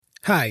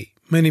Hi,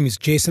 my name is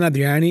Jason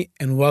Adriani,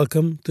 and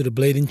welcome to the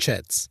Blading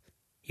Chats,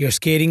 your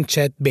skating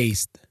chat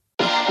based.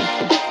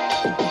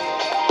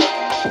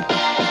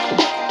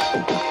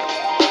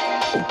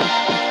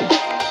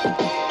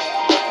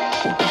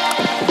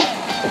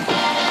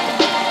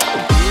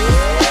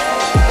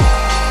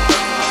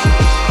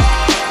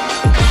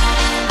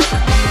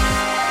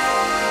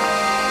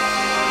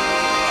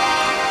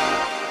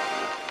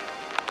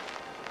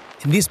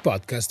 In this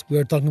podcast, we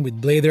are talking with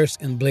bladers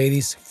and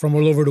bladies from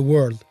all over the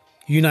world,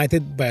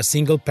 united by a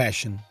single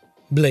passion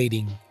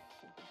blading.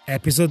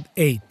 Episode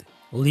 8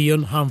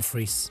 Leon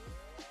Humphreys.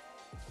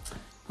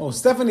 Oh,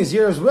 Stephanie's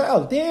here as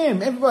well.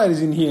 Damn,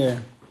 everybody's in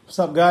here. What's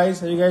up, guys?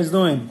 How you guys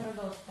doing?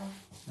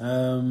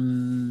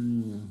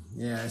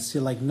 I see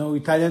like no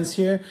Italians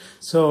here.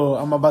 So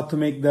I'm about to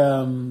make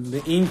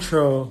the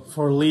intro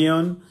for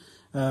Leon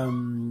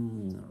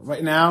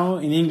right now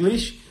in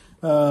English.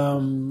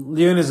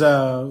 Leon is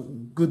a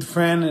good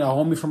friend, a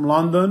homie from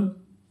London,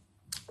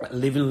 a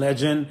living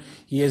legend.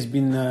 He has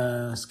been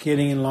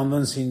skating in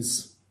London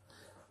since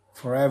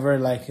forever.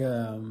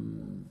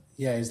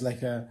 He's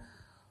like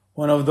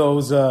one of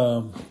those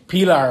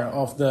pillar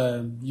of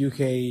the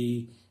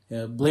UK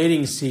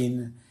blading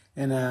scene,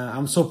 and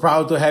I'm so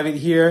proud to have it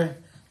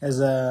here as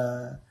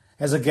a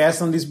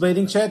guest on this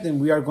blading chat. And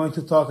we are going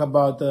to talk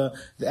about the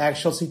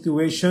actual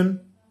situation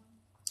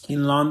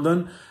in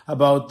London,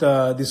 about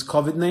this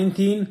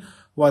COVID-19,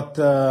 what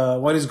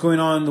is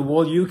going on in the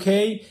whole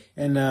UK,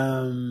 and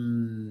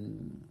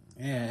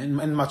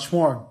much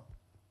more.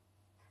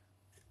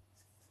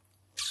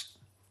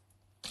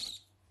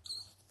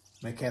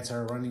 My cats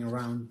are running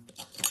around.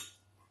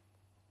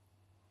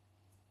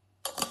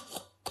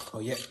 Oh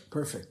yeah,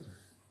 perfect.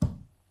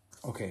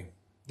 Okay,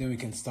 then we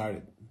can start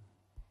it.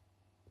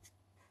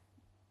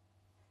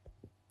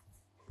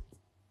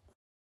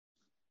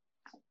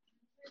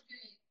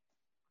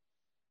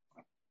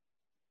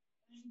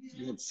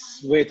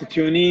 Let's wait to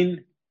tune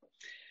in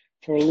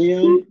for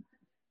Leon.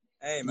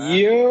 Hey, man.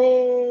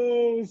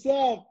 Yo, what's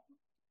up?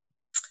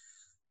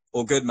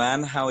 All good,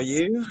 man. How are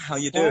you? How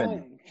you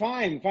doing?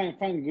 Fine.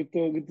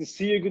 Good to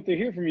see you. Good to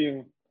hear from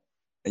you.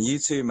 And you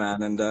too,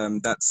 man. And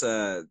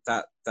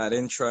that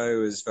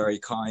intro is very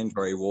kind,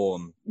 very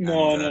warm.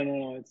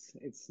 No.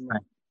 It's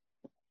not.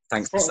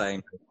 Thanks for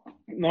saying.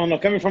 No,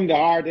 coming from the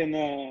heart, and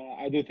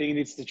I do think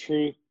it's the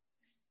truth.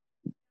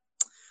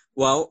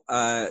 Well,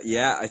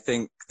 I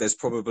think there's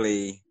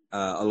probably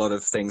a lot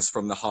of things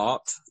from the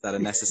heart that are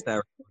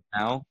necessary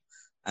now,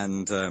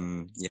 and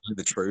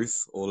the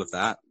truth, all of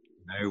that.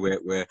 You know,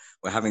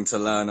 we're having to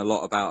learn a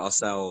lot about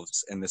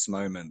ourselves in this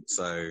moment.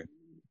 So,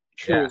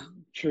 true.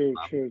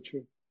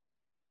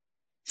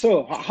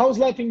 So, how's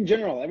life in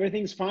general?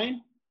 Everything's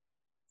fine?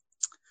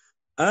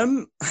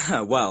 I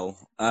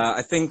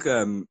think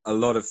a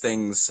lot of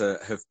things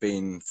have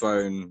been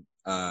turned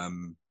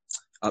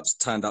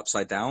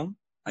upside down,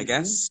 I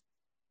guess.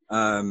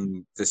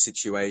 The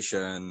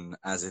situation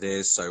as it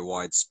is, so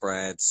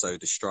widespread, so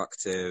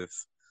destructive,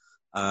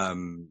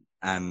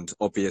 and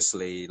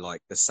obviously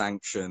like the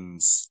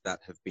sanctions that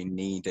have been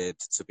needed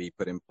to be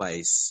put in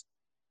place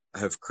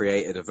have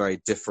created a very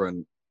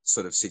different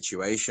sort of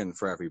situation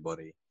for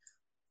everybody.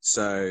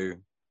 So,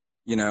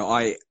 you know,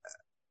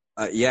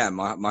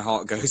 my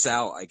heart goes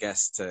out, I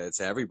guess, to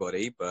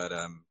everybody, but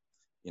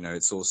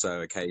it's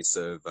also a case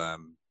of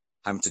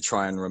having to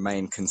try and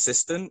remain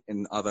consistent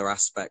in other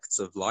aspects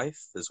of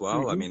life as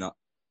well. I mean,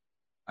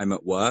 I'm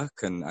at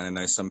work, and I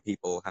know some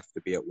people have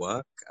to be at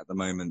work at the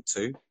moment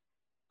too,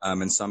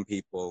 and some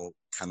people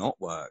cannot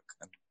work.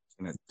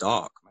 And it's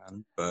dark,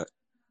 man. But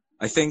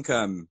I think,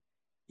 I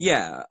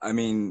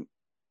mean,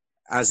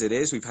 as it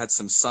is, we've had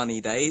some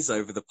sunny days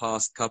over the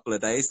past couple of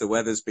days. The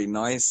weather's been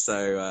nice,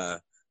 so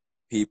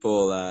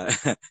people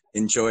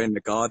enjoying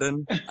the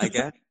garden, I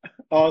guess.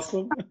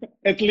 Awesome.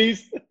 At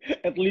least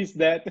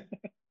that.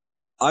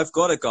 I've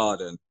got a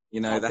garden. You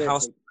know, the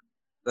perfect.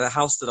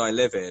 house that I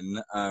live in,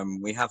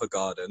 we have a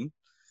garden,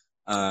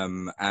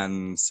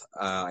 and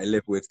I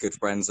live with good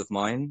friends of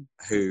mine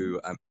who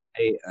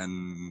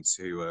and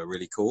who are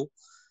really cool.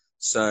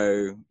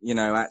 So, you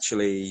know,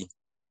 actually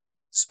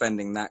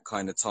spending that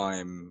kind of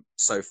time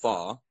so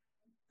far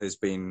has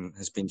been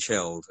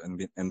chilled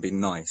and been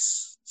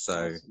nice. So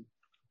Awesome.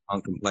 I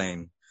can't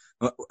complain.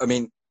 I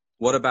mean,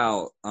 what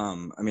about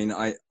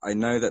I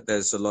know that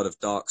there's a lot of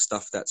dark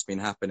stuff that's been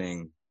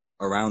happening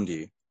around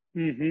you.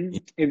 Mm-hmm.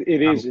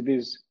 It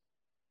is.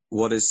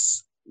 What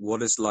has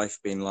life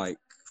been like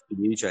for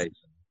you, Jason,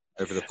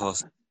 over the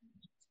past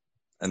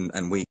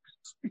and weeks?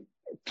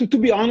 To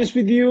be honest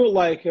with you,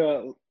 like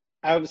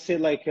I would say,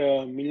 like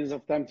millions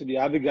of times to the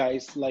other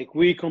guys, like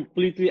we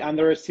completely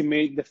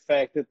underestimate the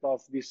fact that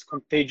of this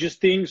contagious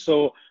thing.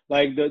 So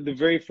like the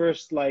very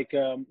first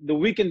the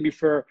weekend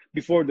before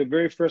the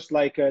very first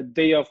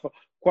day of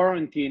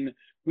quarantine,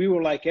 we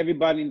were like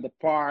everybody in the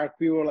park.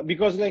 We were like,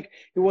 because like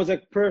it was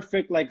like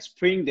perfect like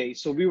spring day,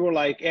 so we were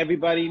like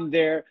everybody in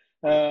there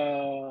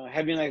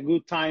having like a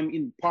good time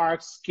in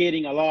parks,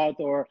 skating a lot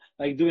or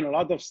like doing a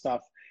lot of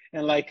stuff.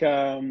 And like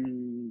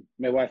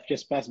my wife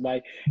just passed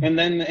by, and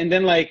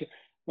then like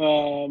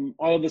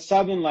all of a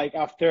sudden, like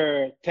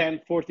after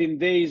 10, 14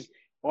 days,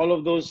 all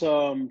of those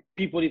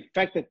people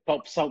infected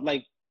pops out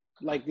like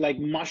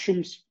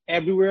mushrooms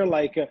everywhere,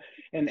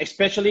 and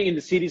especially in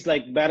the cities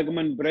like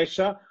Bergamo and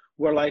Brescia,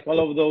 where like all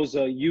of those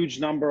huge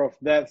number of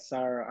deaths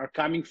are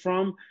coming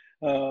from.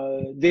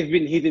 They've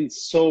been hit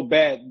so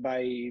bad by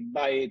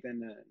it,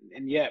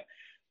 and yeah.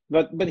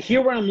 But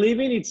here where I'm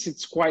living,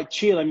 it's quite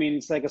chill. I mean,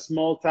 it's like a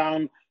small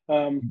town,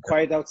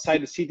 quite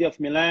outside the city of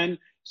Milan.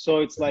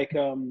 So it's like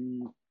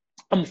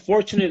I'm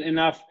fortunate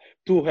enough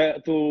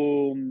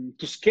to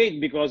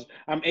skate because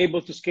I'm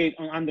able to skate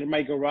under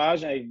my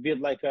garage. I built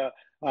like a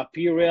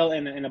P rail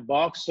and a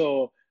box.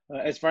 So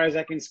as far as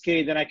I can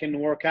skate and I can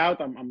work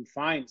out, I'm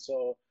fine.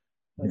 So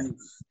Yeah. um,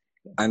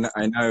 And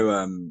I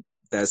know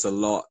there's a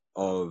lot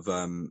of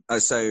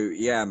so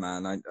yeah,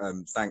 man.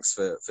 Thanks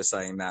for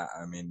saying that.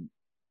 I mean,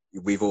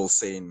 we've all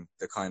seen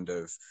the kind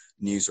of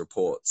news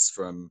reports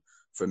from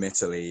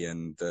Italy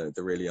and the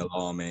really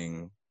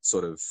alarming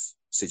sort of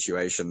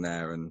situation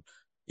there. And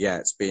yeah,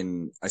 it's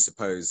been, I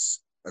suppose,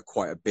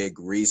 quite a big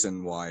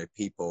reason why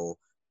people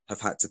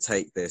have had to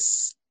take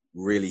this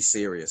really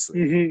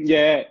seriously.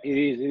 yeah, it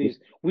is. It is.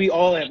 We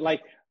all have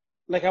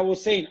like I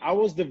was saying, I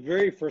was the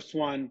very first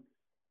one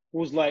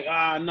who's like,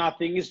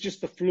 nothing, it's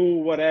just the flu,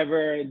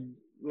 whatever.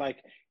 Like,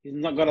 it's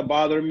not gonna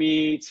bother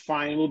me. It's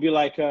fine. It will be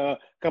like a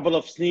couple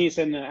of sneezes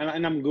and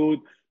I'm good.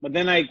 But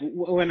then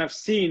when I've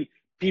seen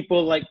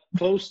people like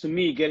close to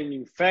me getting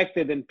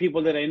infected and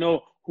people that I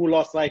know who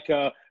lost like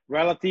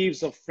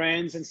relatives of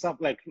friends and stuff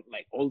like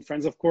old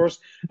friends, of course.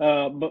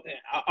 But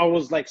I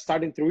was like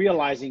starting to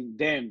realizing,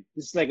 damn,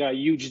 this is like a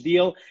huge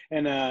deal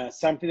and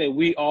something that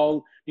we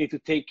all need to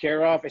take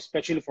care of,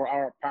 especially for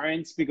our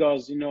parents,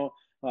 because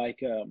like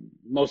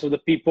most of the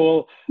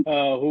people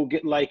who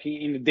get like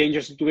in a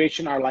danger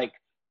situation are like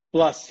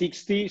plus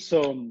 60.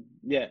 So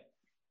yeah.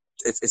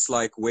 It's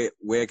like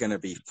we're gonna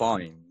be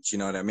fine. Do you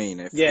know what I mean?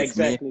 Yeah, If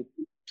me, exactly.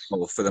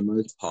 well, for the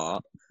most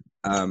part,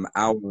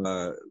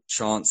 our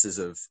chances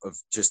of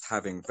just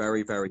having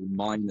very, very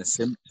minor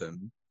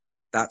symptom,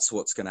 that's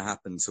what's going to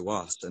happen to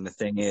us. And the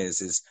thing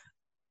is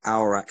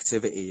our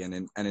activity, and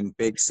in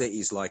big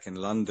cities like in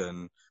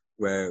London,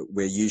 where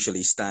we're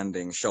usually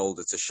standing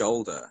shoulder to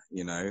shoulder,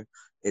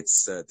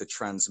 it's the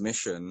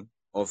transmission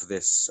of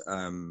this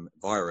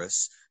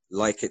virus,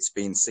 like it's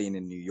been seen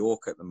in New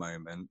York at the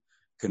moment,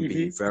 can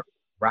be Hmm. very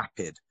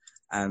rapid.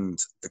 And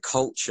the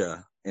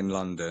culture in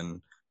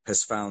London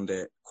has found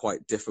it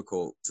quite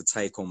difficult to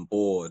take on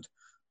board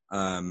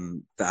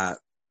that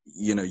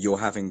you're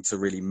having to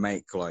really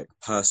make like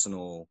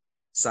personal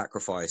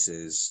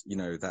sacrifices,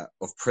 that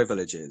of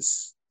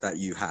privileges that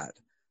you had,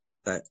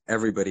 that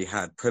everybody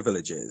had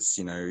privileges,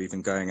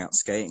 even going out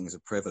skating is a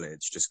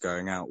privilege, just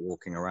going out,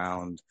 walking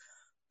around,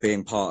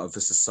 being part of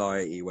a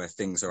society where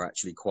things are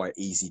actually quite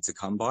easy to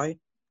come by.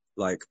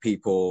 Like,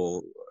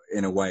 people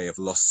in a way have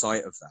lost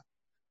sight of that.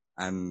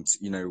 And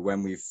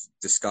when we've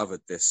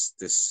discovered this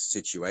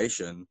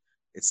situation,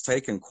 it's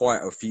taken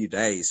quite a few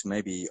days,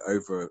 maybe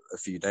over a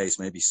few days,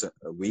 maybe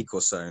a week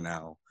or so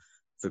now,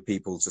 for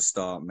people to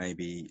start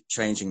maybe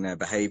changing their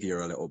behavior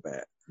a little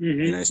bit.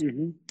 Hmm.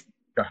 Hmm.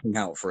 Going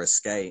out for a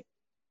skate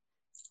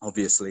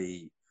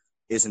obviously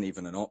isn't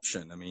even an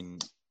option. I mean,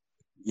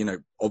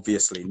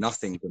 obviously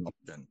nothing's an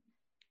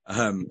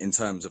option in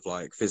terms of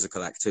like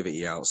physical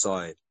activity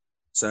outside.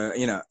 So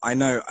I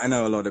know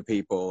a lot of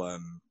people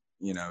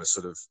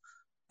sort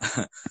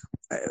of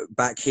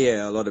back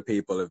here, a lot of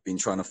people have been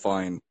trying to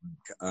find,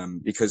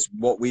 because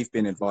what we've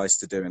been advised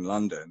to do in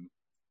London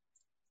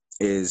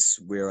is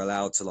we're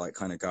allowed to like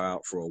kind of go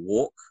out for a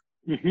walk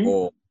Hmm.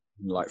 or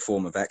like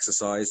form of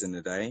exercise in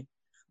the day.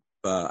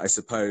 But I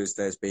suppose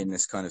there's been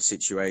this kind of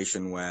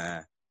situation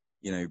where,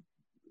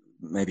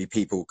 maybe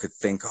people could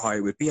think, oh,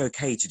 it would be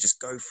okay to just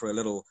go for a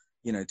little,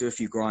 do a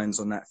few grinds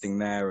on that thing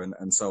there,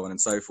 and so on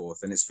and so forth.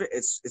 And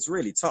it's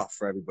really tough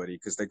for everybody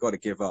because they've got to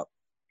give up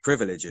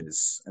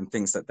privileges and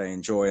things that they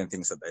enjoy and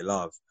things that they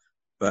love.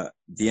 But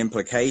the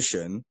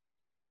implication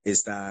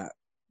is that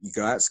you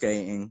go out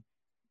skating,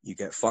 you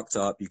get fucked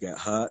up, you get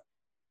hurt,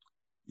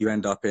 you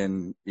end up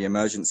in the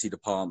emergency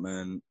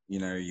department,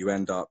 you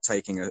end up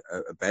taking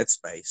a bed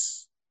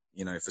space,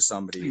 for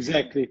somebody who,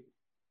 Exactly.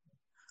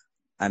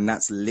 and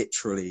that's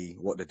literally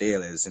what the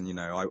deal is. And,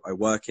 I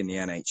work in the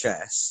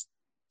NHS,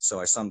 so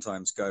I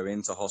sometimes go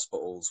into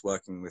hospitals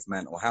working with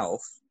mental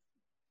health,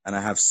 and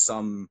I have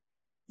some,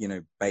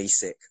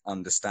 basic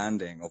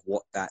understanding of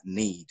what that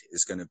need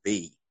is going to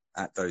be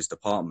at those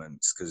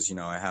departments. Because,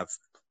 I have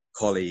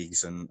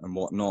colleagues and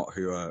whatnot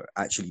who are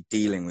actually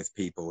dealing with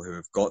people who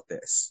have got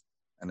this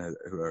and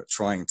who are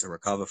trying to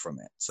recover from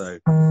it. So,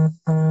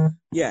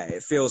 yeah,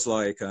 it feels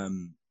like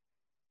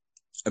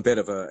a bit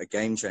of a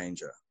game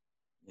changer.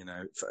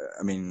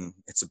 I mean,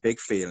 it's a big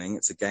feeling.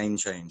 It's a game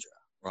changer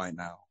right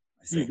now,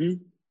 I think, Hmm.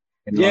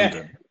 in Yeah.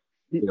 London,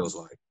 feels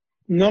like.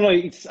 No, no,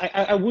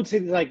 I would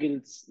say like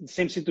it's the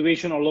same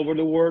situation all over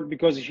the world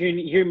because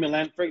here in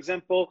Milan, for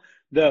example,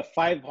 the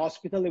five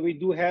hospital that we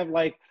do have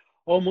like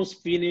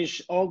almost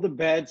finish all the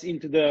beds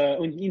into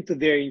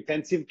their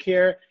intensive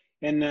care,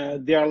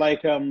 and they are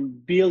like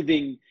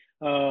building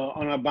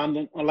on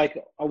abandoned, like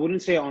I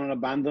wouldn't say on an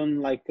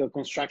abandoned like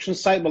construction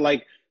site, but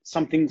like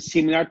something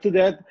similar to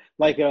that,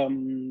 like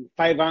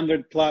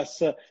 500 plus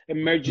Mm.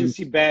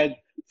 emergency bed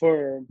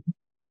for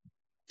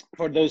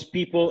those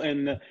people,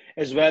 and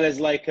as well as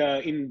like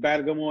in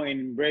Bergamo and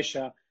in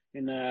Brescia.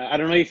 And I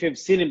don't know if you've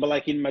seen it, but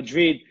like in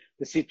Madrid,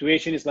 the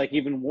situation is like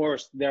even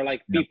worse. There are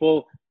like Yeah.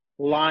 people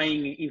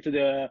lying into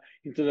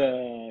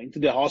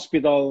the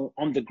hospital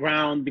on the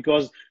ground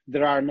because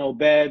there are no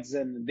beds,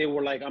 and they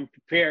were like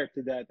unprepared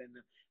to that,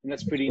 and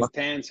that's pretty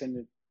intense.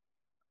 And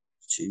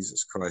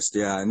Jesus Christ.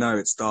 Yeah, I know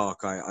it's dark.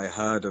 I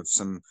heard of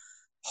some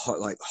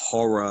like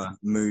horror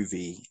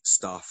movie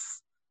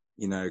stuff,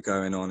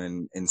 going on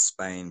in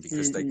Spain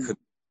because they couldn't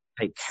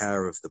take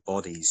care of the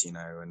bodies, and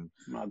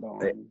it's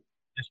Madonna.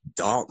 just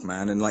dark,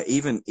 man. And like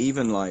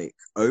even like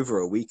over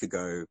a week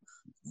ago,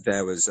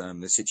 there was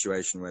the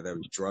situation where there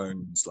was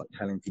drones like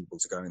telling people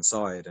to go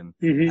inside, and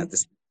at Hmm. the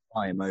same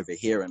time over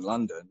here in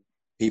London,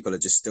 people are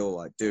just still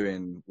like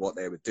doing what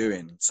they were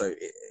doing. So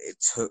it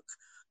took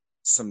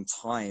some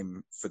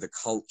time for the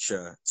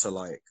culture to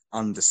like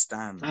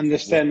understand what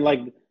Understand, like.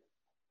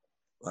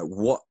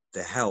 what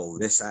the hell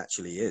this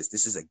actually is.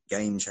 This is a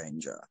game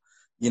changer,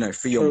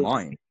 for your True.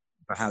 mind,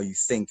 for how you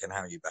think and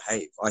how you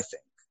behave. I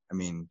think. I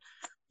mean,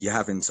 you're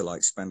having to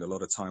like spend a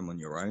lot of time on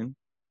your own.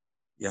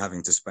 You're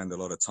having to spend a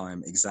lot of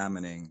time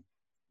examining,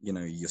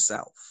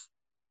 yourself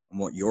and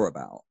what you're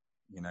about.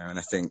 And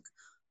I think,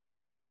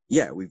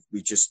 yeah,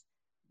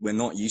 we're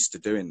not used to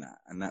doing that,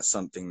 and that's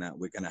something that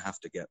we're going to have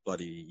to get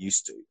bloody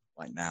used to,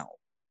 like now.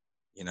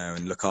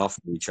 And look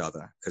after each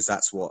other, because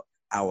that's what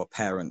our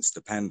parents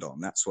depend on.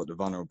 That's what the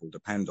vulnerable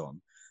depend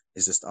on,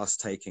 is just us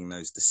taking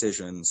those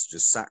decisions,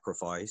 just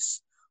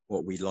sacrifice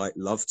what we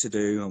love to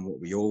do and what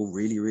we all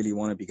really, really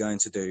want to be going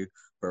to do,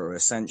 but are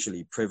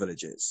essentially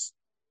privileges.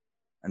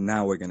 And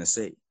now we're going to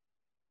see.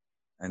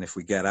 And if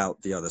we get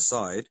out the other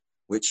side,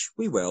 which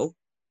we will,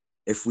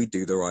 if we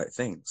do the right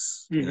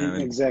things,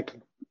 and Exactly.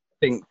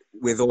 I think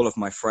with all of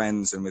my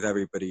friends and with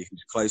everybody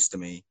who's close to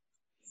me,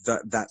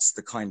 that's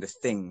the kind of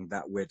thing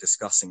that we're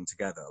discussing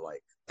together.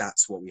 Like,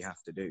 that's what we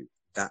have to do.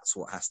 That's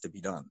what has to be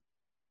done.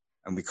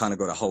 And we kind of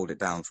got to hold it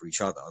down for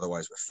each other.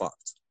 Otherwise we're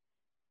fucked,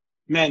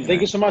 Man, you thank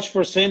know? you so much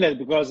for saying that,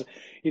 because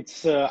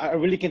it's I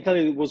really can tell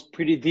it was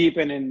pretty deep,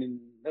 and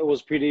it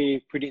was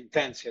pretty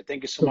intense here.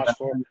 Thank you so much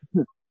for.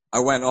 I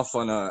went off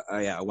on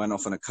I went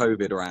off on a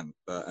COVID rant,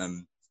 but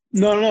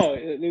No, no, no.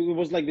 It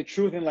was like the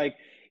truth, and like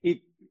it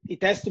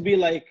it has to be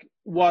like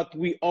what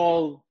we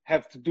all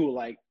have to do.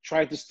 Like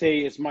try to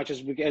stay as much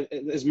as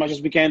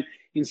we can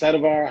inside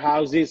of our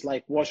houses.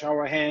 Like wash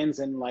our hands,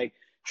 and like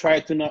try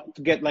to not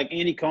to get like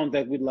any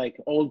contact with like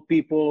old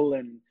people.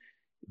 And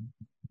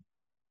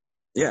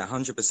yeah,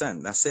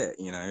 100%. That's it.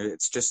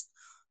 It's just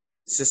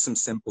some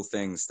simple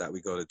things that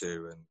we got to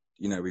do.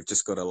 And, we've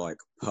just got to like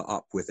put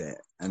up with it.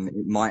 And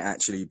it might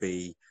actually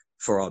be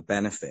for our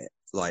benefit,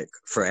 like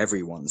for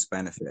everyone's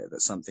benefit,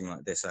 that something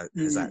like this has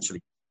mm,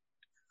 actually,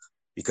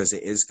 because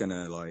it is going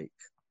to like,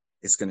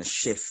 it's going to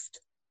shift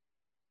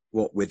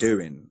what we're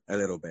doing a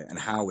little bit and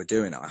how we're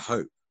doing it, I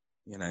hope,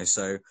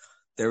 so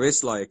there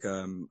is like,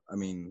 I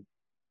mean,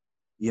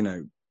 you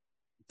know,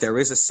 there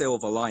is a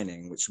silver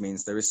lining, which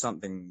means there is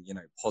something,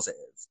 positive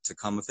to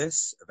come of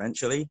this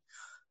eventually.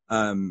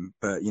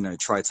 But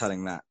try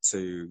telling that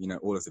to,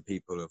 all of the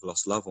people who have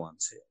lost loved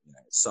ones here.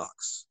 It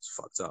sucks. It's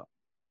fucked up.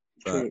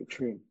 But true,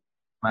 true.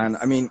 man,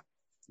 I mean,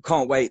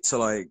 can't wait to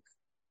like,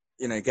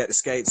 get the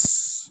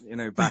skates,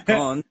 back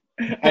on.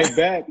 I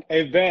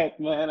bet,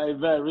 man, I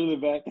bet, really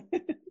bet.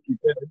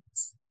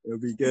 It'll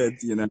be good,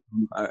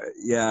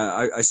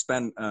 yeah, I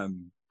spent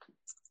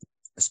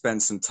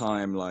some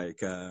time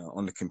like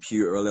on the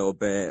computer a little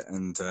bit,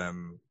 and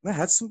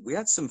we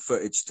had some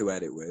footage to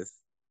edit with.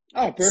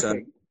 Oh, So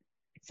perfect.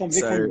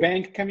 Something so from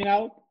Bank coming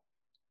out.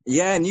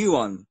 yeah, new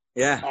one.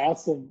 Yeah,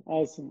 Awesome,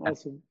 awesome,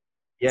 awesome.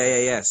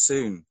 yeah,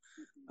 soon.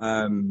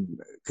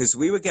 Because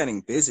we were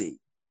getting busy,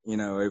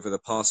 over the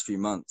past few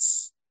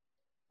months.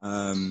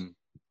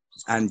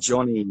 And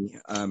Johnny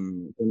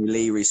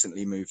Lee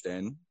recently moved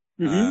in.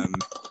 Mm-hmm.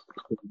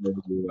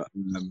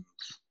 Um,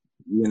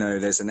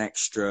 there's an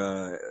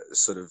extra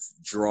sort of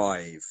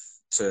drive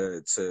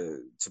to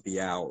be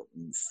out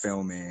and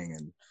filming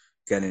and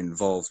getting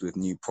involved with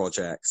new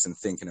projects and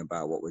thinking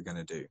about what we're going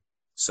to do.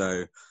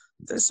 So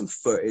there's some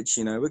footage,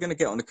 we're going to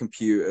get on the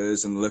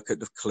computers and look at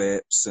the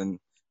clips and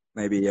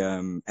maybe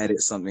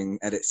edit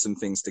some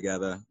things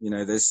together.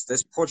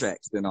 There's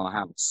projects in our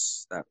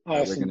house that we're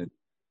going Awesome.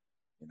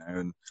 to,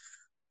 and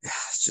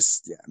it's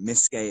just, yeah,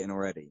 miss skating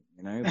already,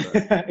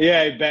 but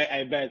Yeah, I bet,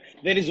 I bet.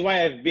 That is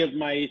why I've built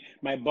my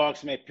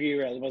box, my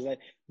period. It was like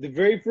the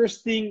very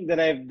first thing that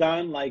I've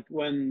done, like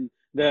when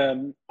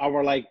the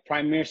our like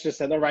prime minister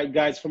said, "All right,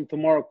 guys, from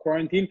tomorrow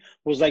quarantine,"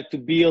 was like to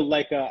build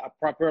like a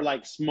proper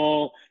like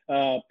small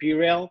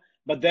period.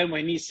 But then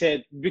when he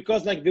said,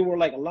 because like there were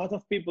like a lot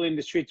of people in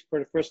the streets for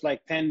the first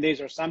like 10 days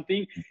or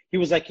something, he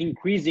was like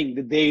increasing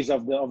the days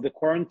of the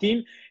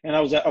quarantine. And I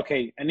was like,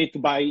 okay, I need to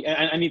buy,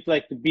 I need to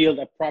like to build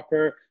a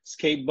proper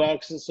skate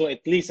box. So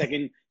at least I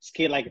can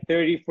skate like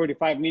 30,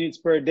 45 minutes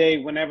per day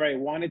whenever I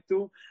wanted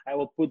to. I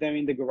will put them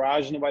in the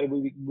garage. Nobody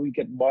will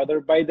get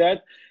bothered by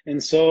that.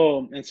 And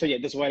so, yeah,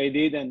 that's what I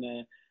did.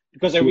 And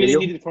because I Yeah, really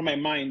needed it for my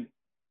mind.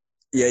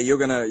 yeah, you're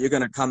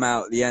gonna come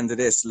out at the end of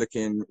this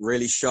looking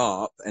really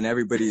sharp, and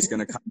everybody's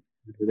gonna come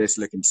out of this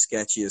looking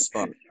sketchy as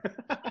fuck.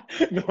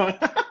 No,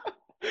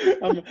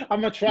 I'm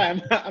gonna try.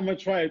 I'm gonna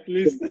try at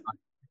least.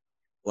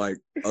 Like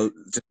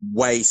just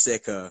way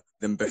sicker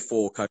than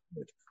before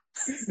COVID.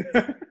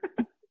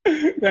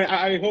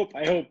 I hope.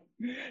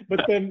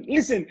 But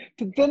listen,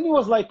 tell me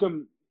was like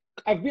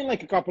I've been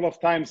like a couple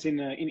of times in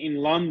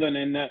London,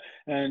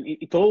 and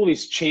it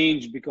always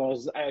changed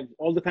because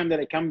all the time that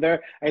I come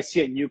there, I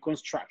see a new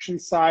construction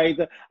site,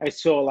 I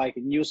saw like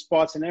new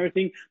spots and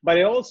everything, but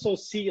I also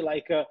see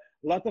like a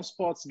lot of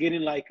spots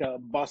getting like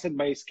busted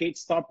by skate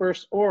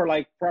stoppers or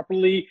like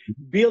properly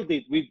build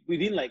it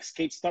within like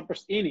skate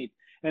stoppers in it.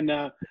 And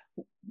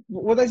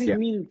what does it Yeah,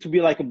 mean to be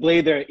like a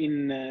blader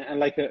in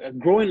like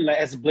growing like,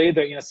 as a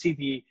blader in a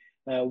city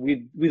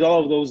with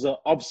all of those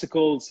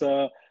obstacles,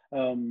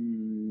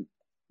 um,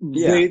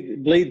 yeah.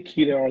 blade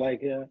killer or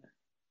like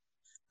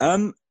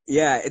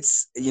Yeah,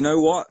 it's, you know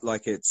what,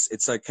 like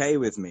it's okay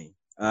with me.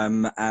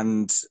 And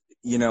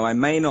I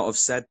may not have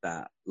said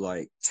that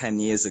like 10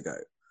 years ago,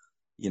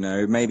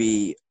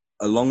 maybe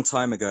a long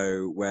time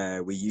ago,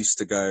 where we used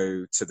to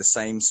go to the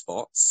same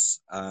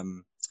spots.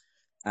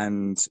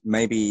 And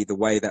maybe the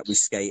way that we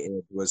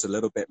skated was a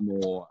little bit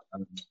more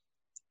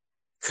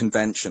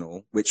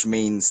conventional, which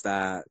means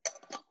that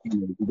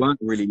we weren't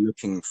really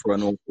looking for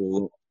an awful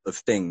lot of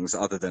things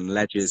other than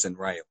ledges and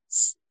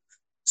rails.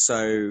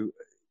 So,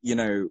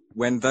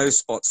 when those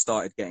spots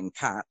started getting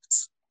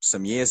capped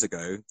some years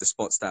ago, the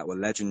spots that were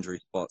legendary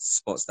spots, the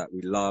spots that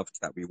we loved,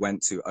 that we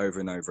went to over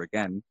and over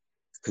again,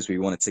 because we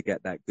wanted to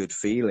get that good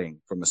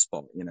feeling from a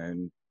spot,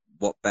 and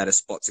what better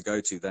spot to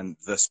go to than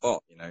the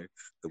spot,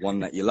 the one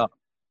that you love.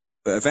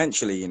 But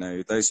eventually,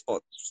 those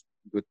spots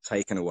were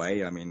taken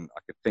away. I mean, I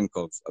could think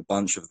of a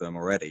bunch of them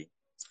already.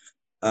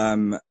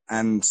 And,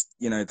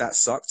 that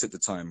sucked at the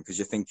time, because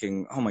you're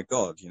thinking, oh my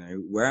God,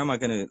 where am I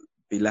going to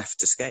be left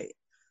to skate?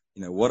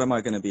 What am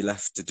I going to be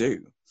left to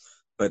do?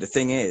 But the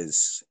thing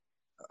is,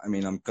 I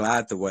mean, I'm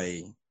glad the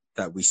way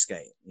that we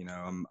skate.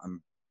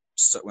 I'm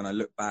so, when I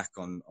look back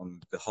on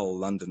the whole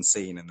London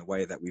scene and the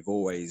way that we've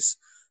always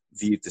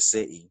viewed the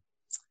city,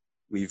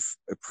 we've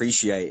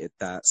appreciated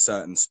that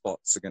certain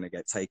spots are going to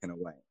get taken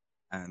away.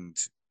 And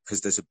because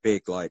there's a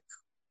big, like,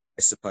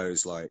 I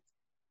suppose, like,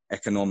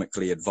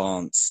 economically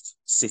advanced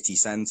city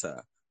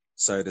center.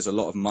 So there's a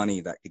lot of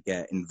money that could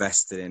get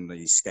invested in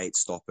these skate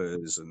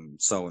stoppers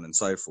and so on and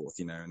so forth,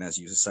 and as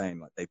you were saying,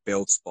 like, they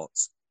build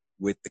spots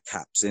with the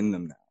caps in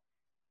them now.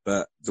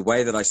 But the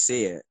way that I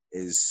see it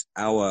is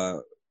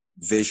our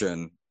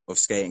vision of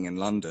skating in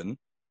London,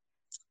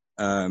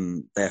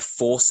 they're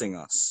forcing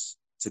us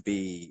to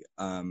be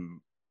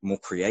more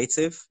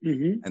creative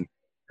and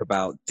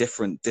about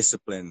different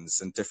disciplines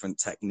and different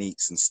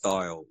techniques and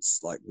styles,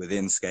 like,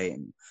 within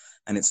skating.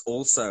 And it's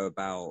also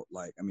about,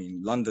 like, I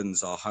mean,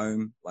 London's our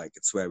home, like,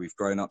 it's where we've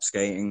grown up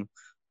skating.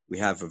 We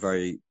have a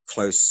very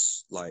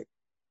close, like,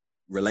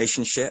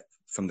 relationship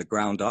from the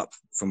ground up,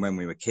 from when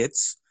we were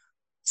kids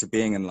to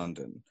being in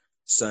London.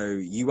 So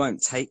you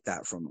won't take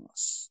that from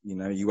us,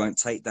 you won't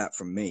take that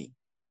from me,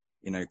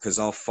 because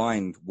I'll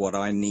find what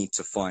I need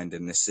to find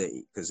in this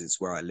city, because it's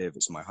where I live,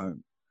 it's my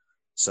home.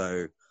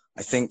 So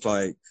I think,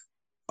 like,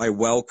 I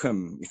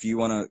welcome, if you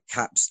want to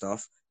cap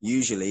stuff,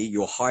 usually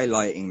you're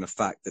highlighting the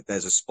fact that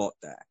there's a spot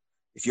there.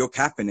 If you're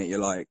capping it, you're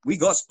like, we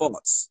got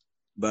spots,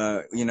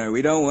 but,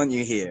 we don't want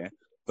you here.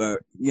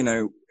 But,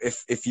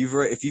 if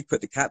you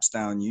put the caps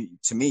down,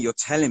 to me, you're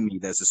telling me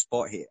there's a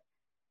spot here.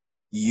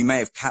 You may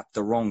have capped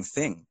the wrong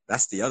thing.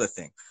 That's the other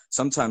thing.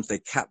 Sometimes they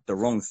cap the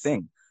wrong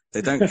thing.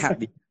 They don't cap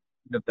the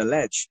of the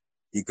ledge.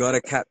 You got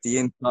to cap the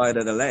inside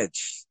of the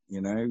ledge.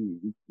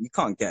 You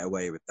can't get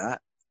away with that.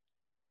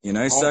 So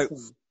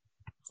awesome.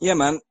 yeah,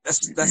 man,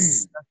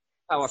 that's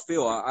how I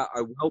feel.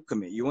 I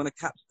welcome it. You want to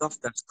cap stuff?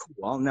 That's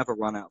cool. I'll never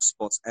run out of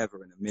spots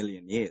ever in a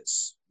million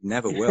years.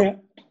 Never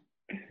will.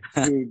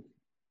 Dude,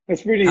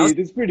 that's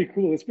How's pretty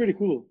cool. It's pretty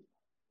cool.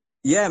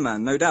 Yeah,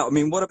 man, no doubt. I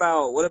mean, what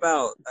about?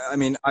 I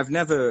mean, I've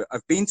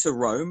been to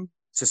Rome,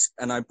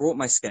 and I brought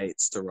my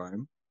skates to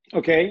Rome.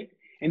 Okay.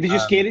 And did you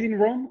Um, skate it in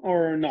Rome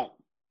or not?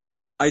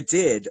 I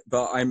did,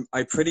 but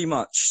I pretty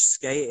much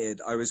skated.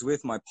 I was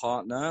with my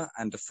partner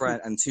and a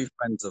friend and two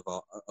friends of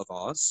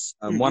ours.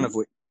 One Mm-hmm. of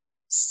which,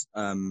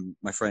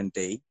 my friend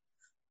D,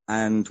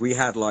 and we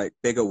had, like,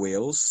 bigger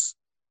wheels.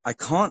 I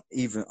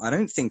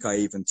don't think I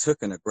even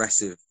took an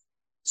aggressive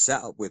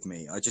setup with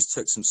me. I just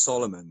took some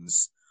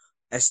Solomon's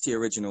ST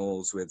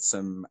originals with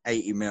some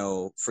 80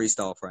 mm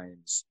freestyle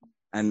frames,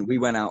 and we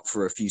went out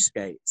for a few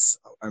skates.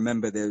 I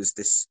remember there was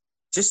this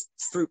just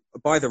through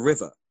by the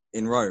river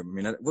in Rome.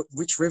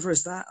 Which river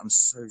is that? I'm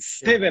so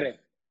shit. Tevere.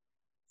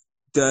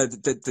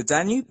 The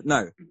Danube?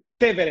 No.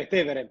 Tevere,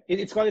 Tevere.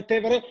 It's called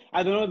Tevere.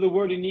 I don't know the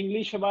word in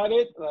English about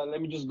it.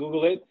 Let me just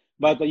Google it.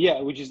 But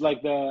yeah, which is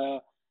like the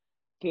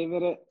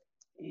Tevere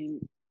in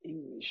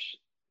English.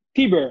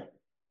 Tiber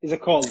is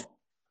it called?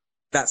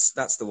 That's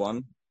the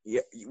one.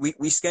 Yeah,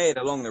 we skated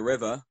along the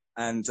river,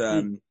 and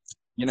Mm.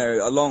 you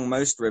know, along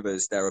most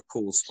rivers there are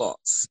cool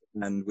spots,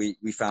 and we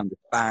found a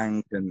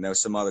bank, and there were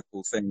some other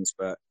cool things,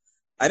 but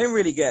I didn't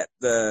really get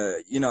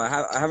the, you know, I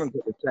haven't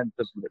got the sense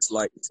of what it's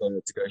like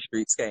to go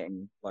street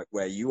skating like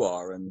where you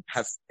are, and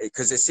have,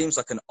 because it seems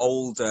like an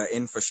older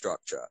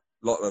infrastructure.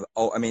 A lot of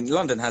old, I mean,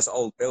 London has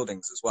old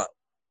buildings as well,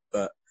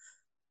 but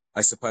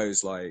I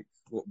suppose like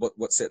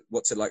what's it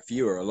like for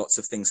you? Are lots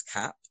of things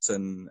capped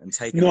and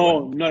taken away?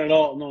 No, not at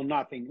all. No,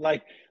 nothing.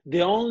 Like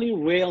the only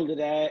rail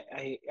that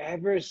I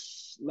ever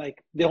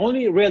like the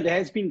only rail that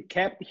has been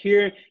kept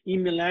here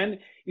in Milan.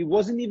 It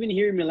wasn't even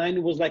here in Milan.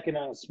 It was like in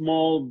a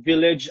small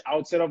village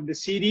outside of the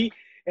city,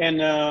 and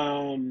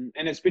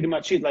it's pretty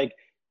much it. Like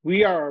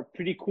we are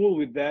pretty cool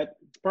with that.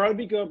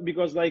 Probably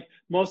because like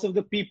most of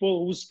the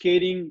people who's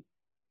skating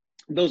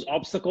those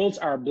obstacles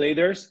are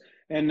bladers,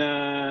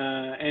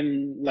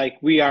 and like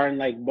we aren't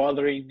like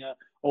bothering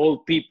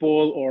old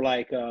people or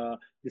like the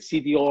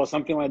city or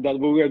something like that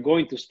where we are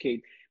going to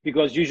skate,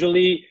 because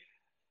usually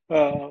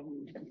uh,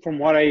 from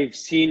what I've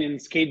seen in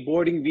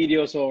skateboarding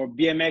videos or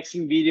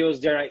BMXing videos,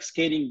 they're like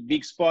skating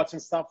big spots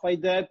and stuff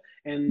like that,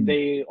 and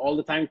they all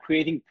the time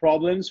creating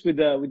problems with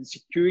the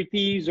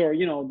securities or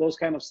those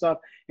kind of stuff.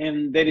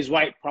 And that is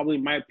why, probably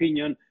in my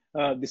opinion,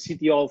 the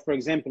city hall, for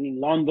example, in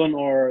London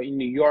or in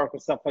New York or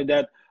stuff like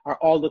that, are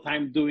all the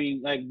time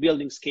doing like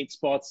building skate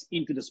spots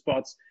into the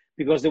spots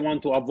because they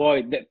want to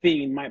avoid that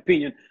thing, in my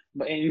opinion.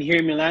 But in here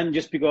in Milan,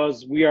 just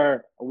because we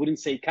are, I wouldn't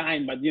say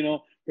kind, but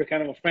we're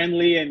kind of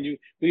friendly, and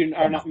we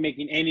are not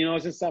making any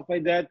noise and stuff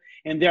like that,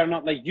 and they are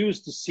not like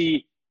used to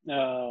see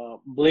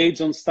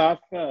blades on stuff.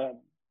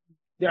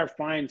 They are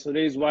fine. So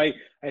that is why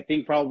I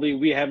think probably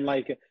we have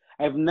like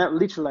I've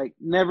literally like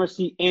never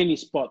seen any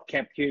spot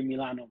kept here in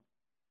Milano.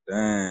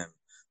 Damn,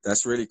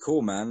 that's really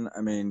cool, man.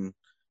 I mean,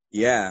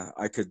 yeah,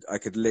 I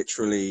could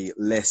literally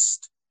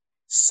list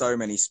so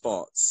many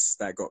spots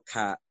that got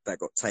capped, that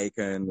got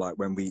taken. Like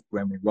when we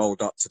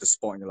rolled up to the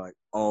spot, and you're like,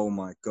 oh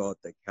my god,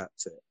 they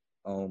capped it.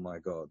 Oh my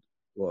god,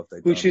 what have they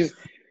Which done? is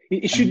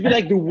it should be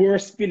like the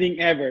worst feeling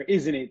ever,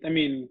 isn't it? I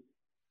mean,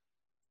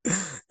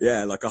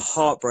 Yeah, like a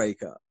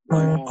heartbreaker.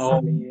 Like,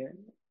 oh, yeah.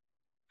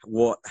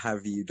 what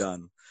have you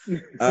done?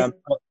 But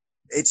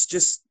it's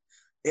just,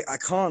 I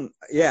can't,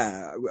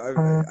 yeah,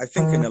 I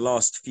think in the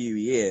last few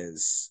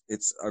years,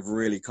 I've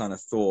really kind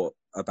of thought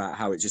about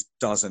how it just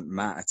doesn't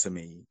matter to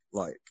me.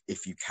 Like,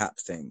 if you cap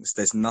things,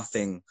 there's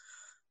nothing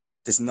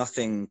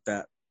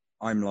that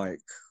I'm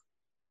like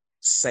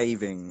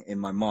saving in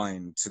my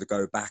mind to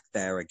go back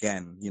there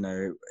again. You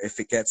know, if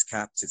it gets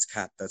capped, it's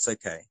capped. That's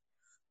okay.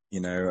 You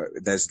know,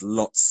 there's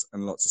lots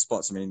and lots of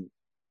spots. I mean,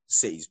 the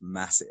city's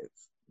massive.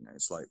 You know,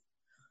 it's like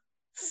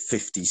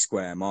 50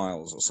 square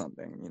miles or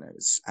something. You know,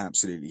 it's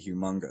absolutely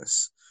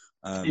humongous.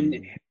 And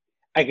Um,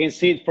 I can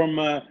see it from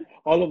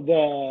all of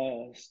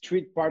the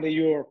street part that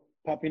you're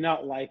popping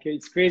out. Like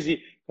it's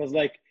crazy because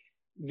like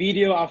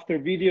video after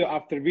video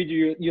after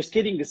video, you're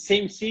skating the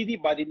same city,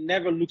 but it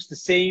never looks the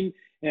same.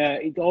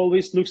 It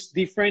always looks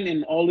different,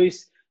 and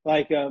always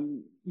like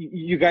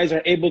you guys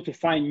are able to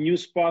find new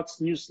spots,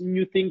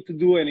 new thing to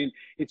do, and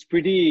it's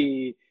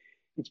pretty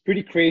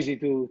crazy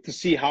to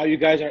see how you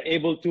guys are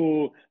able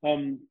to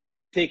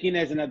take in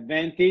as an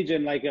advantage,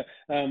 and like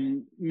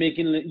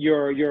making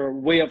your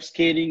way of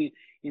skating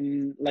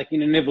in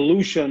an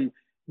evolution,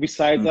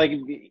 besides like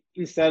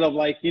instead of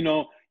like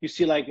you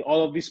see like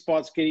all of these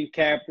spots getting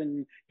capped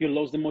and you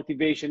lose the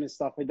motivation and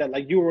stuff like that,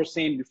 like you were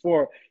saying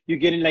before, you're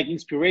getting like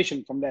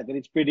inspiration from that, and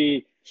it's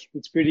pretty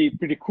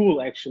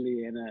cool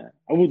actually. And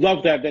I would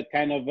love to have that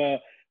kind of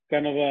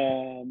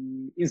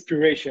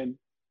inspiration.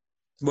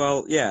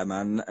 well, yeah,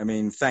 man. I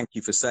mean, thank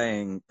you for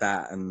saying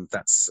that, and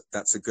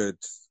that's a good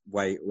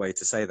way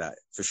to say that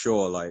for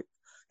sure. Like,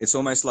 it's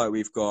almost like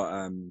we've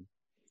got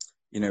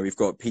you know, we've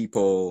got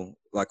people,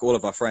 like all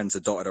of our friends are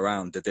dotted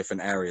around the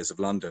different areas of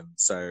London.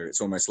 So it's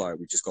almost like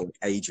we've just got like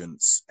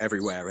agents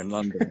everywhere in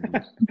London,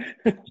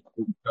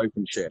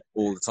 open shit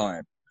all the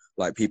time.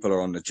 Like people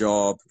are on the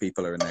job,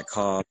 people are in their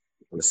car,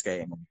 people are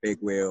skating on big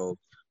wheels,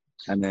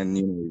 and then,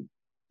 you know,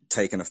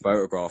 taking a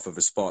photograph of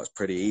a spot is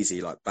pretty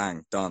easy. Like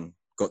bang, done.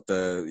 Got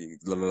the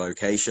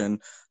location.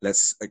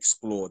 Let's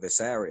explore this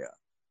area.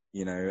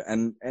 You know,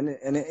 and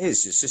it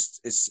is. It's just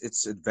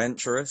it's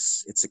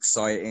adventurous. It's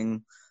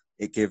exciting.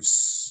 It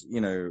gives, you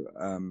know,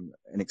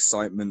 an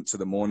excitement to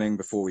the morning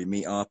before we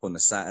meet up on the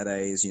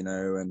Saturdays. You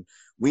know, and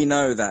we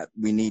know that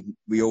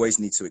we always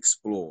need to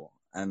explore.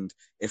 And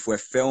if we're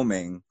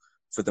filming,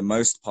 for the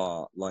most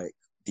part, like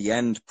the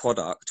end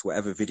product,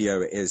 whatever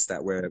video it is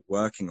that we're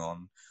working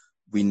on,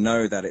 we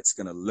know that it's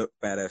going to look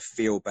better,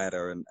 feel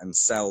better, and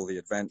sell the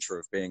adventure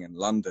of being in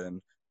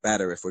London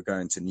better if we're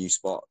going to new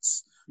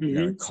spots, you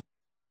know, Hmm.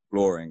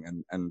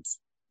 exploring. And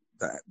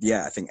that,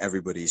 yeah, I think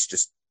everybody's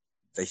just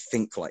they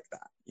think like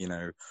that. You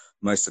know,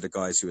 most of the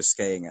guys who are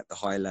skating at the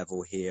high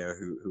level here,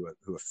 who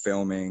are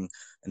filming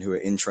and who are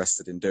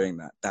interested in doing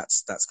that,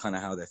 that's kind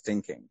of how they're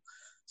thinking.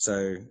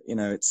 So, you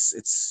know,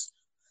 it's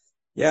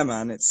yeah,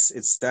 man,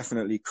 it's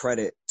definitely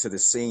credit to the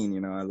scene. You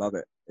know, I love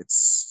it.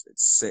 It's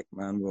sick,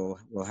 man.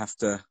 We'll have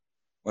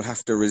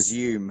to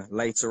resume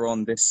later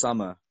on this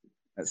summer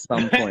at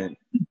some point.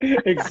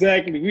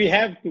 Exactly. We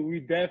have to. We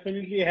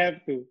definitely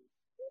have to.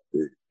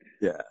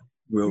 Yeah,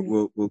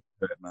 we'll do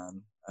it,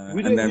 man.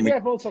 We And do, we then do we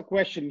have also a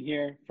question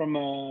here from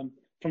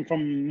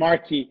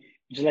Marky,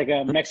 which is like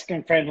a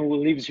Mexican friend who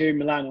lives here in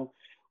Milano.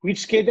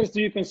 Which skaters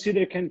do you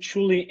consider can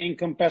truly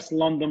encompass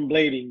London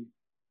blading?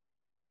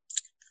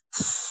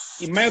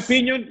 In my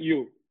opinion,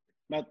 you.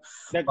 But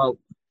that well,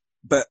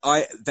 but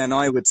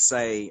I would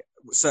say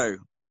so.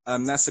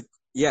 That's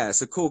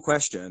it's a cool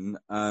question.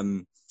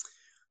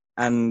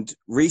 And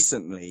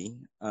recently,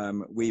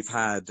 we've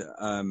had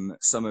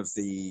some of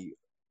the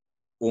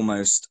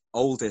almost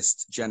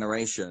oldest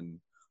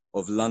generation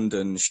of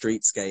London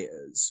street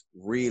skaters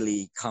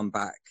really come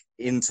back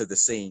into the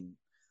scene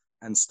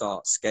and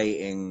start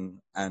skating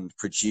and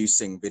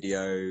producing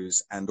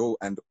videos and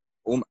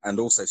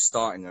also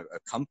starting a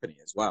company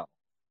as well.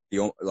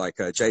 Like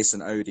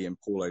Jason Odie and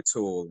Paul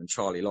O'Toole and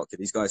Charlie Lockett,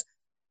 these guys,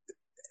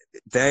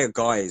 they're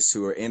guys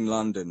who are in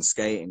London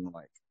skating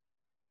like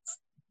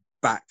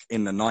back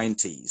in the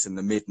 90s and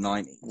the mid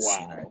 90s. wow.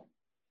 You know?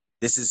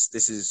 This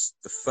is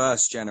the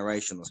first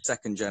generation or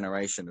second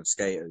generation of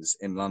skaters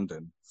in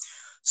London.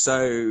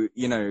 So,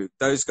 you know,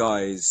 those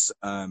guys,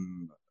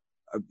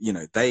 you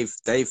know,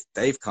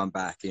 they've come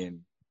back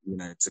in, you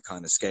know, to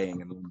kind of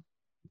skating and, you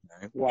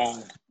know,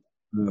 Wow.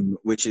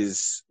 which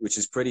is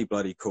pretty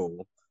bloody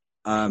cool.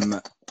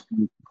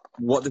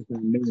 What does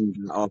that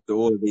mean after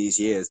all of these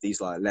years,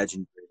 these like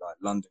legendary like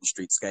London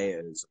street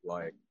skaters,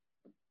 like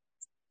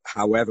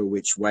however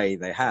which way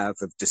they have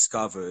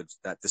discovered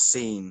that the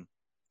scene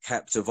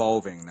kept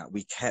evolving, that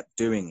we kept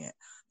doing it,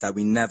 that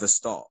we never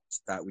stopped,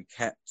 that we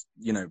kept,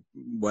 you know,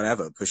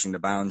 whatever, pushing the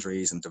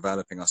boundaries and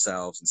developing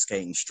ourselves and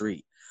skating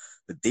street.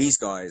 But these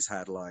guys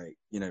had like,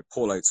 you know,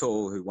 Paul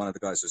O'Toole, who one of the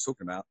guys was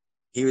talking about,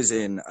 he was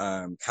in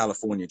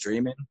California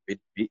Dreaming, like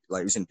he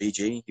was in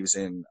BG, he was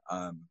in,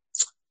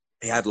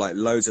 he had like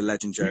loads of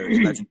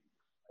legendary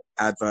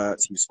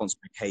adverts, he was sponsored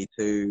by K2,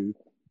 you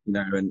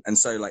know, and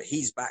so like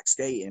he's back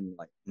skating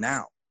like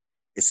now.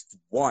 It's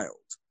wild.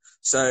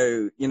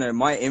 So, you know,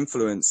 my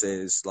influence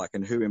is like,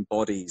 and who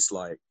embodies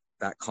like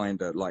that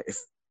kind of like, if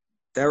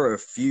there are a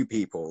few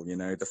people, you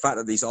know, the fact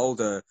that these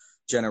older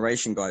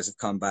generation guys have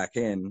come back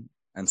in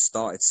and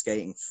started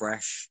skating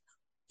fresh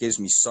gives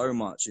me so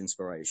much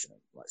inspiration,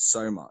 like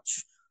so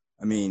much.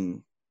 I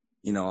mean,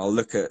 you know, I'll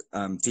look at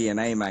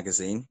DNA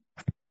magazine,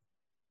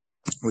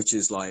 which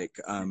is like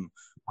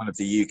one of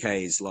the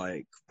UK's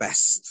like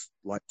best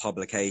like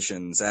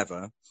publications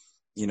ever,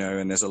 you know,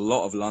 and there's a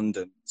lot of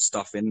London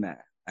stuff in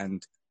there.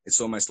 And it's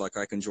almost like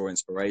I can draw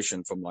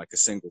inspiration from like a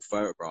single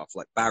photograph.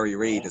 Like Barry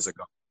Reed is a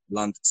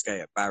London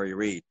skater. Barry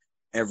Reed,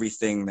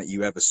 everything that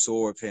you ever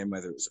saw of him,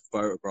 whether it was a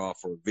photograph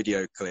or a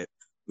video clip,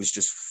 was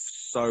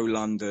just so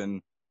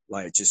London,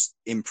 like just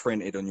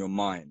imprinted on your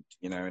mind,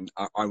 you know. And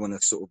I want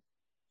to sort of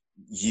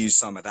use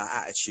some of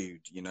that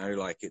attitude, you know,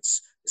 like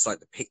it's like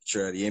the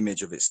picture, the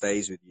image of it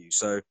stays with you.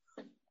 So,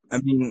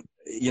 I mean,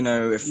 you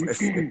know, if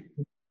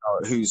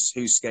who's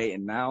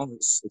skating now,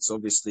 it's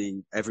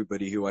obviously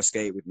everybody who I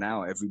skate with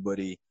now,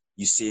 everybody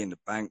you see in the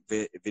bank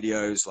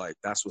videos, like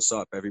that's what's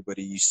up.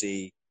 Everybody you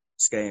see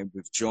skating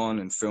with John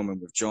and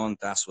filming with John,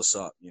 that's what's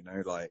up, you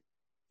know, like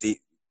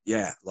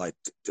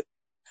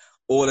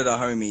all of the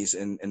homies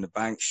in the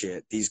bank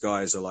shit, these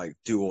guys are like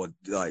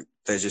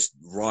they're just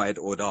ride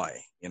or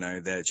die, you know,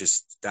 they're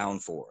just down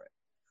for it.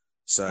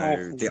 So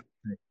Awesome.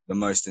 the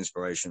most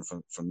inspiration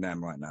from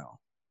them right now.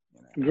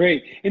 You know?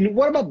 Great. And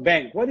what about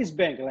Bank? What is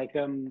Bank? Like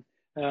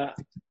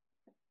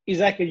is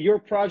like your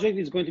project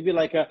is going to be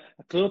like a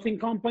clothing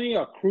company,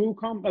 a crew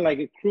like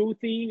a crew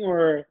thing,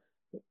 or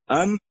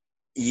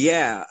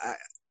yeah,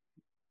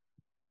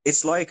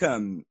 it's like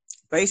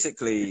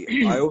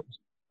basically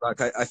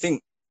I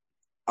think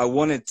I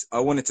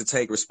wanted to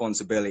take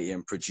responsibility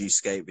and produce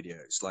skate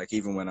videos. Like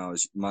even when I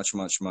was much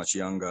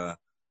younger,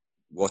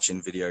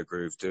 watching Video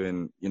Groove,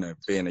 doing, you know,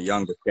 being a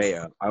younger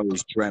skater, I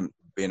always dreamt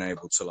of being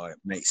able to like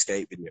make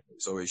skate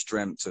videos. Always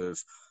dreamt of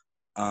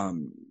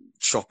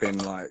chopping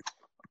like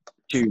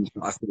tunes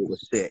that I thought were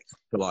sick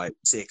to like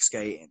sick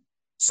skating.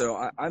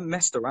 So I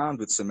messed around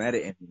with some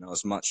editing when I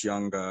was much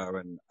younger,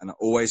 and I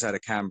always had a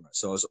camera,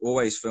 so I was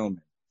always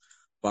filming.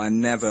 But I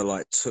never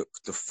like took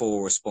the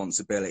full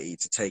responsibility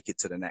to take it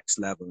to the next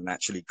level and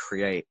actually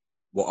create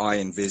what I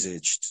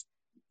envisaged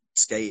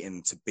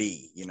skating to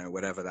be, you know,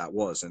 whatever that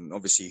was. And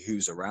obviously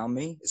who's around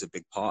me is a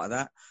big part of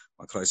that.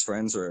 My close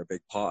friends are a big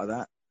part of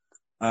that.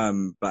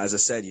 But as I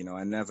said, you know,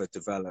 I never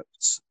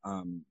developed,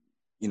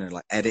 you know,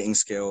 like editing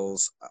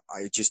skills.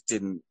 I just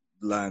didn't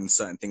learn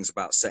certain things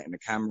about setting the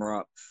camera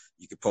up.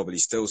 You could probably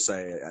still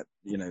say,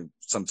 you know,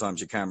 sometimes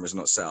your camera's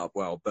not set up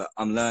well, but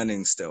I'm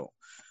learning still.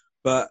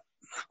 But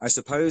I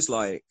suppose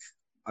like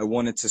I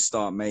wanted to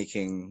start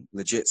making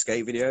legit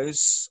skate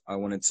videos. I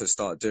wanted to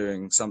start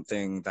doing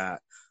something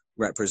that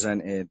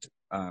represented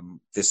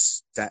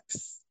this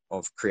depth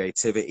of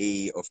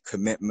creativity, of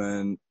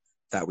commitment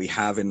that we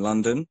have in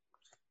London.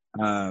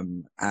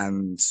 And,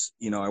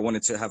 I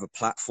wanted to have a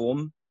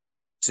platform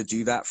to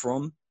do that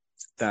from,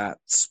 that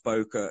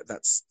spoke,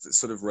 that's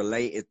sort of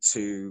related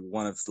to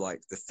one of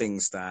like the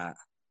things that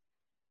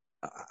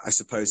I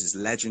suppose is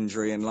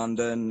legendary in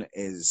London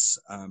is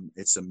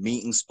it's a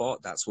meeting spot.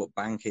 That's what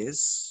Bank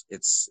is.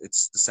 It's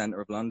the center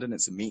of London.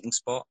 It's a meeting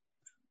spot.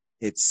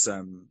 It's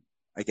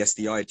I guess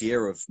the idea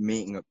of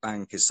meeting at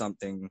Bank is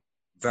something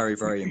very,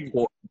 very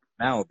important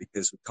now,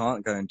 because we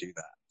can't go and do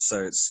that.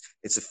 So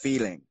it's a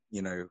feeling,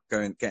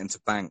 getting to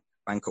Bank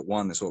at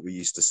one is what we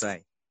used to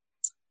say.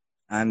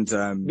 And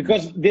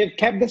because they've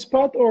kept the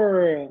spot,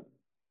 or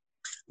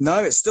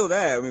no, it's still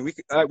there. I mean, we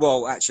could,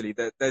 well, actually,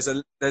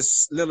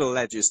 there's little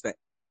ledges there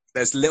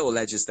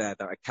that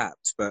are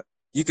capped, but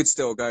you could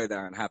still go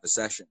there and have a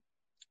session.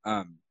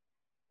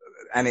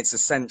 And it's a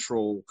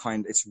central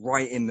it's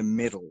right in the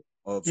middle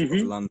of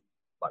London,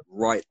 like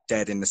right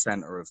dead in the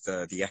center of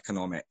the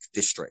economic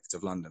district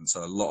of London.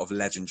 So a lot of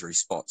legendary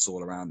spots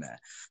all around there.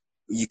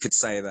 You could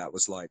say that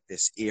was like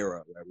this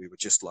era where we were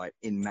just like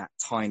in that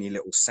tiny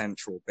little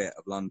central bit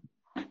of London.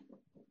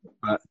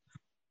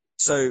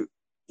 So,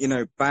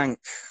 Bank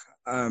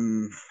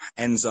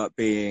ends up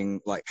being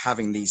like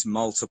having these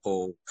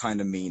multiple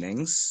kind of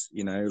meanings,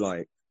 you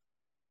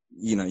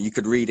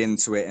could read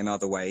into it in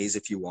other ways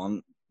if you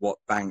want what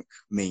Bank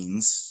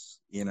means.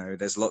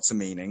 There's lots of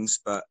meanings,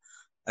 but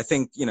I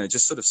think,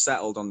 just sort of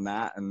settled on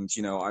that. And,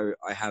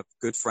 I have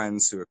good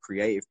friends who are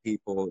creative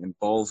people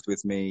involved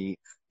with me,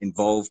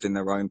 involved in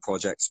their own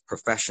projects,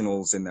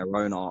 professionals in their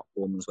own art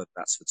forms, whether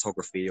that's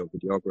photography or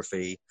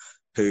videography,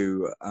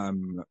 who,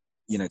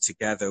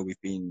 together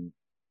we've been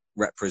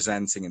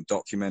representing and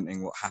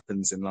documenting what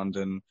happens in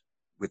London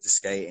with the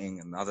skating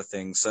and other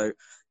things. So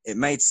it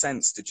made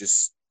sense to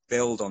just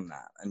build on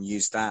that and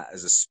use that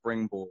as a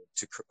springboard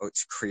to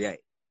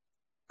create.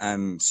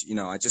 And,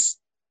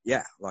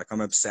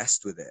 I'm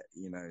obsessed with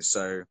it,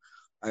 so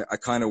I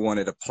kind of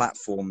wanted a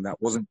platform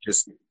that wasn't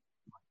just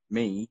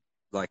me,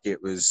 like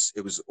it was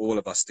all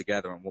of us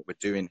together and what we're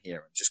doing here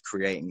and just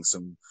creating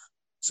some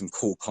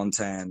cool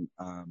content,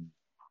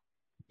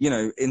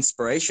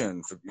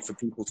 inspiration for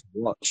people to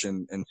watch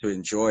and to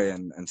enjoy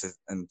and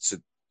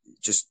to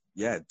just,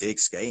 dig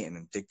skating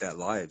and dig their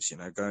lives,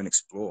 go and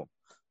explore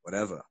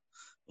whatever,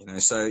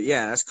 so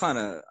that's kind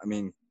of,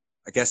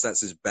 I guess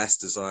that's as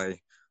best as I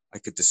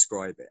could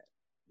describe it,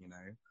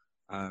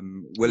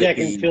 will it be, I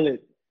can feel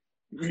it.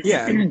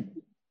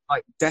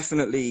 I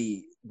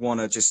definitely want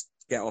to just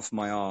get off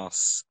my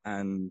arse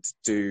and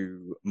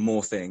do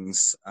more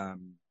things,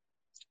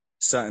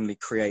 certainly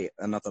create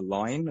another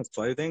line of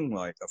clothing.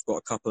 Like I've got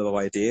a couple of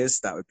ideas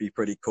that would be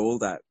pretty cool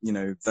that,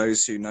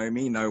 those who know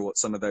me know what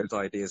some of those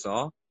ideas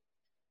are.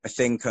 I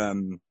think,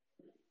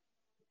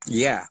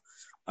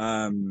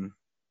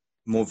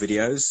 more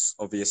videos,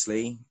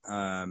 obviously.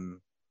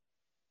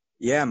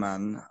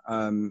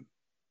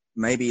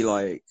 Maybe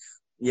like,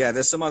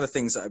 there's some other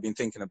things that I've been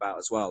thinking about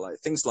as well. Like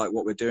things like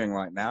what we're doing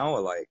right now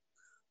are like,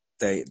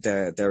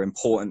 they're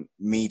important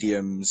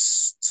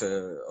mediums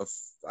of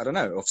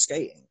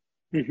skating.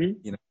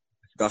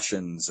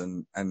 Discussions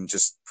and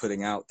just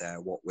putting out there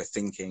what we're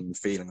thinking,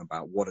 feeling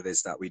about what it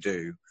is that we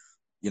do,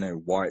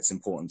 why it's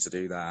important to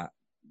do that,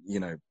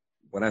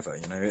 whatever,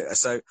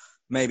 so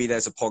maybe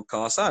there's a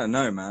podcast. I don't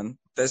know, man.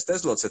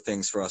 There's lots of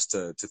things for us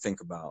to think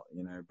about,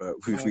 but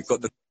we've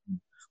got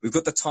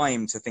the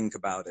time to think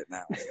about it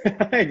now.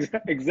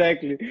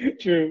 Exactly.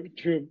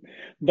 True.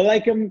 But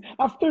like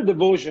after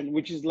Devotion,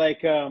 which is like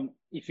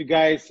if you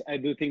guys, I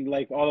do think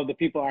like all of the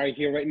people are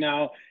here right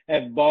now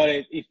have bought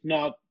it. If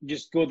not,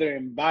 just go there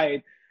and buy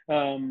it.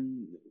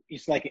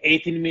 It's like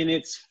 18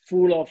 minutes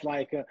full of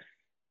like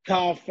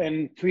tough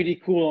and pretty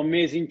cool,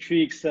 amazing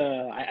tricks.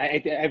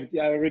 I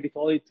already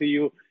told it to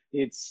you.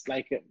 It's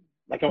like a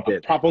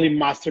properly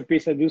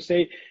masterpiece, I do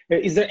say.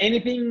 Is there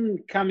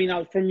anything coming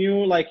out from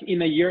you like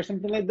in a year or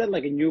something like that,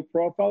 like a new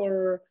profile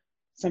or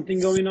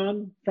something going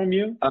on from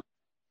you?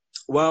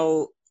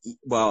 Well,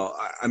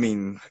 I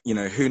mean,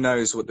 who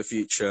knows what the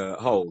future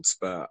holds,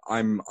 but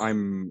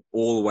I'm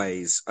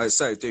always,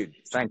 so dude,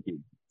 thank you.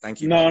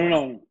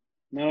 No.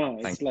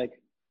 It's like,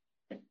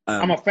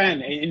 I'm a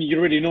fan and you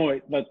already know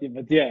it, but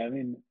yeah, I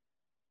mean.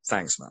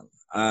 Thanks, man.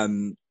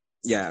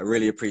 I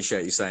really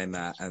appreciate you saying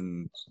that.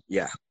 And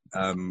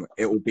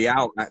it will be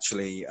out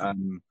actually.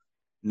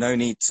 No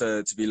need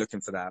to be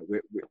looking for that.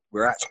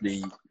 We're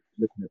actually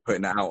looking at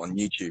putting that out on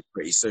YouTube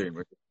pretty soon.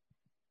 We're,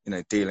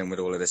 dealing with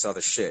all of this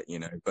other shit,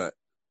 but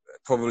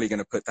probably going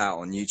to put that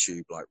on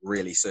YouTube like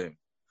really soon.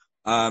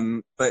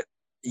 But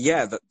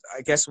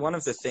I guess one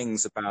of the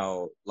things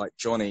about like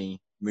Johnny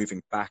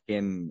moving back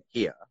in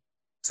here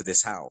to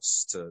this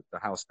house, to the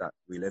house that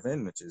we live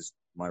in, which is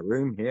my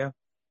room here.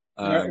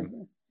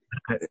 And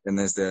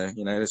there's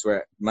there's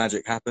where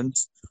magic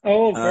happens.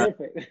 Oh,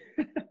 perfect.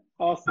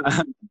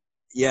 Awesome.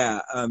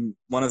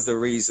 One of the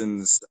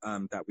reasons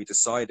that we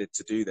decided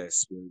to do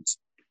this was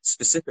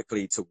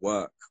specifically to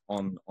work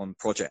on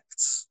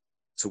projects,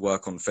 to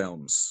work on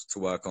films, to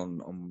work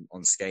on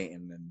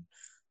skating, and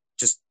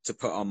just to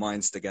put our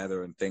minds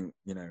together and think,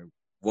 you know,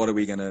 what are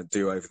we going to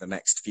do over the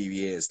next few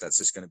years that's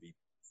just going to be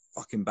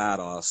fucking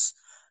badass,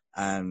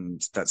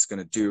 and that's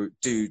going to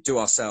do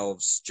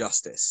ourselves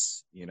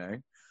justice, you know.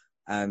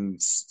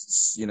 And,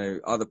 you know,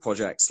 other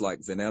projects like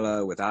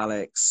Vanilla with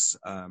Alex,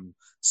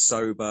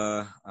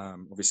 Sober,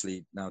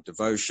 obviously now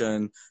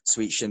Devotion,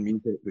 Sweet Shin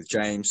Music with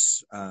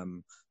James,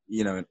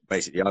 you know,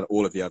 basically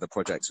all of the other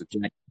projects with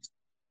James.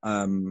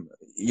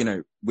 You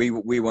know,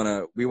 we want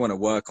to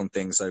work on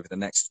things over the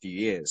next few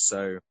years.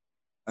 So,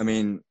 I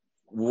mean,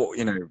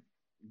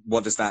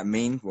 what does that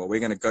mean? Well, we're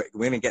going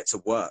to get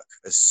to work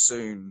as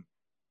soon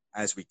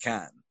as we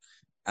can.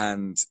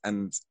 And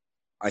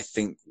I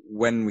think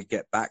when we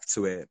get back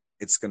to it,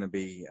 it's going to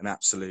be an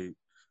absolute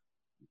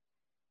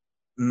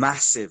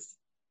massive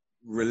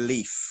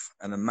relief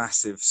and a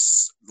massive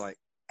like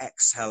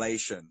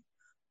exhalation.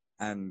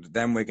 And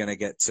then we're going to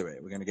get to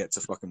it. We're going to get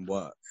to fucking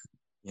work,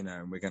 you know,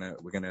 and we're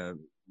going to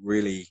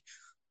really,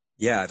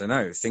 yeah, I don't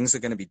know. Things are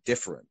going to be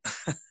different.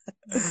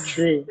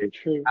 True.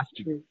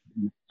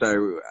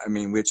 So, I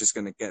mean, we're just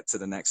going to get to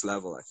the next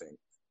level. I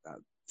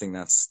think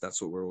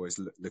that's what we're always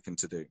looking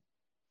to do.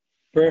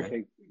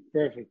 Perfect.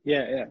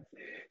 Yeah.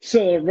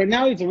 So right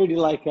now it's already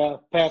like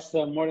past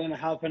more than a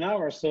half an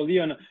hour. So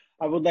Leon,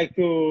 I would like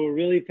to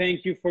really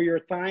thank you for your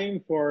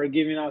time, for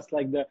giving us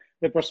like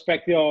the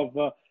perspective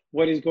of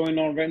what is going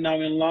on right now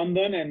in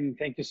London, and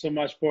thank you so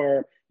much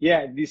for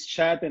this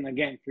chat, and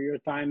again for your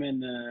time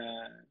and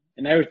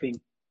everything.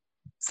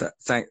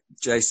 Thank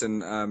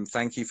Jason.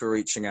 Thank you for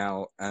reaching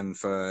out and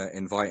for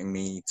inviting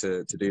me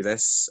to do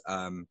this.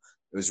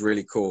 It was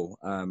really cool,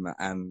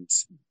 and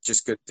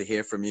just good to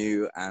hear from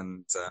you.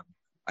 And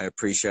I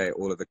appreciate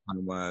all of the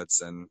kind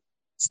words, and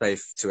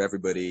safe to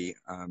everybody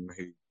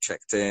who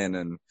checked in,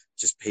 and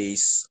just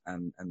peace,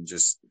 and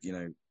just, you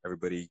know,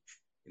 everybody,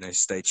 you know,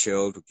 stay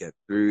chilled, we'll get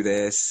through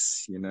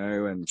this, you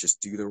know, and just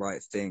do the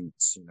right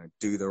things, you know,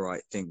 do the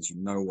right things. You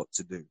know what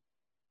to do.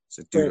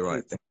 So do the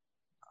right thing.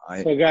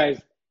 So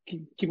guys,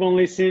 keep on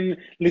listening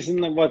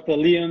to what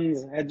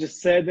Leon had just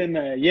said. And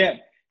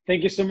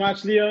thank you so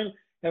much, Leon.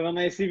 Have a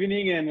nice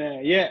evening,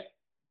 and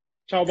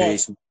ciao,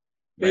 boss.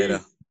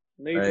 Later.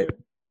 Later.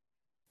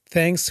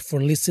 Thanks for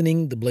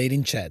listening to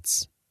Blading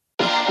Chats.